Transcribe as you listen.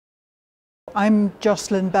I'm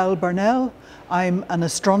Jocelyn Bell-Burnell. I'm an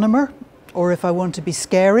astronomer, or if I want to be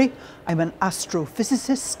scary, I'm an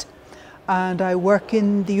astrophysicist, and I work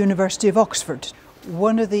in the University of Oxford.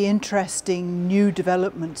 One of the interesting new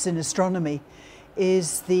developments in astronomy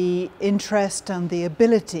is the interest and the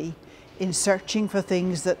ability in searching for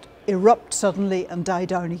things that erupt suddenly and die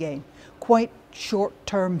down again. Quite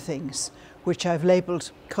short-term things, which I've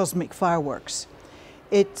labelled cosmic fireworks.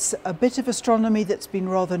 It's a bit of astronomy that's been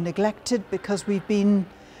rather neglected because we've been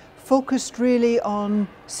focused really on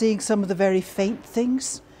seeing some of the very faint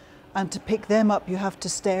things, and to pick them up you have to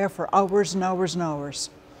stare for hours and hours and hours.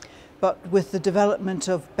 But with the development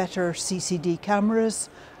of better CCD cameras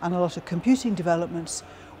and a lot of computing developments,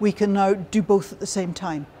 we can now do both at the same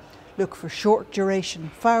time. Look for short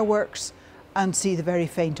duration fireworks and see the very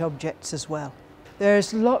faint objects as well.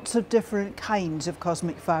 There's lots of different kinds of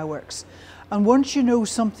cosmic fireworks, and once you know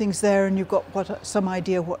something's there and you've got some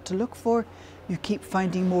idea what to look for, you keep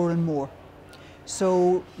finding more and more.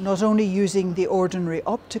 So not only using the ordinary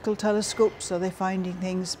optical telescopes are they finding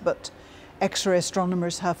things, but X-ray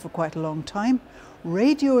astronomers have for quite a long time.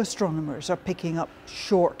 Radio astronomers are picking up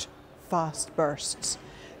short, fast bursts.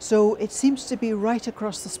 So it seems to be right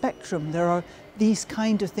across the spectrum. There are these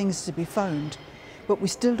kind of things to be found, but we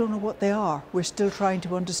still don't know what they are. We're still trying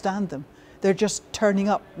to understand them. They're just turning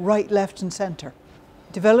up right, left and centre.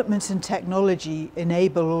 Developments in technology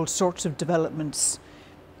enable all sorts of developments,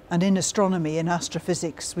 and in astronomy, in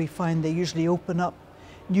astrophysics, we find they usually open up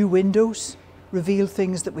new windows, reveal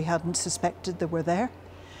things that we hadn't suspected that were there.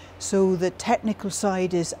 So the technical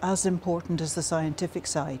side is as important as the scientific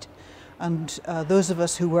side. And those of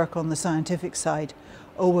us who work on the scientific side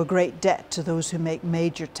owe a great debt to those who make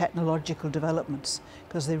major technological developments,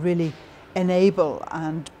 because they really enable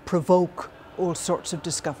and provoke all sorts of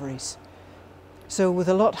discoveries. So with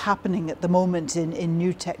a lot happening at the moment in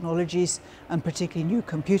new technologies, and particularly new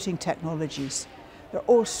computing technologies, there are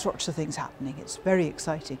all sorts of things happening. It's very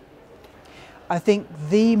exciting. I think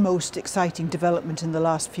the most exciting development in the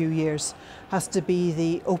last few years has to be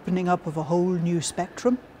the opening up of a whole new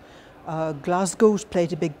spectrum. Glasgow's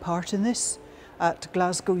played a big part in this. At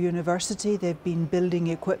Glasgow University, they've been building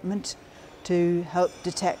equipment to help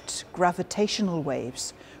detect gravitational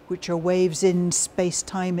waves, which are waves in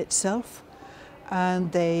space-time itself.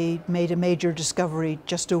 And they made a major discovery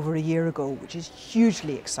just over a year ago, which is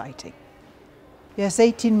hugely exciting. Yes,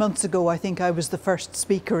 18 months ago, I think I was the first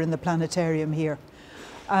speaker in the Planetarium here,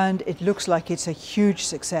 and it looks like it's a huge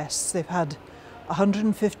success. They've had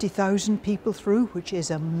 150,000 people through, which is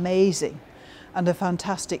amazing, and a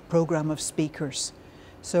fantastic program of speakers.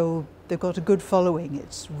 So they've got a good following.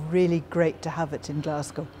 It's really great to have it in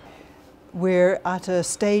Glasgow. We're at a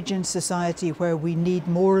stage in society where we need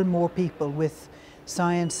more and more people with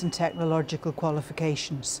science and technological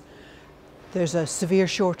qualifications. There's a severe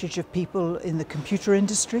shortage of people in the computer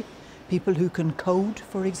industry, people who can code,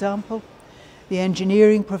 for example. The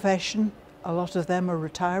engineering profession, a lot of them are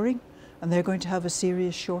retiring, and they're going to have a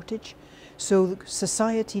serious shortage. So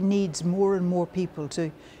society needs more and more people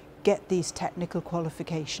to get these technical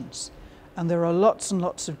qualifications. And there are lots and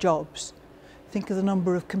lots of jobs. Think of the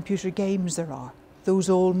number of computer games there are. Those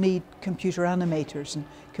all need computer animators and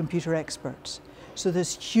computer experts. So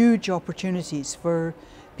there's huge opportunities for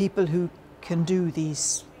people who can do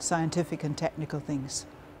these scientific and technical things.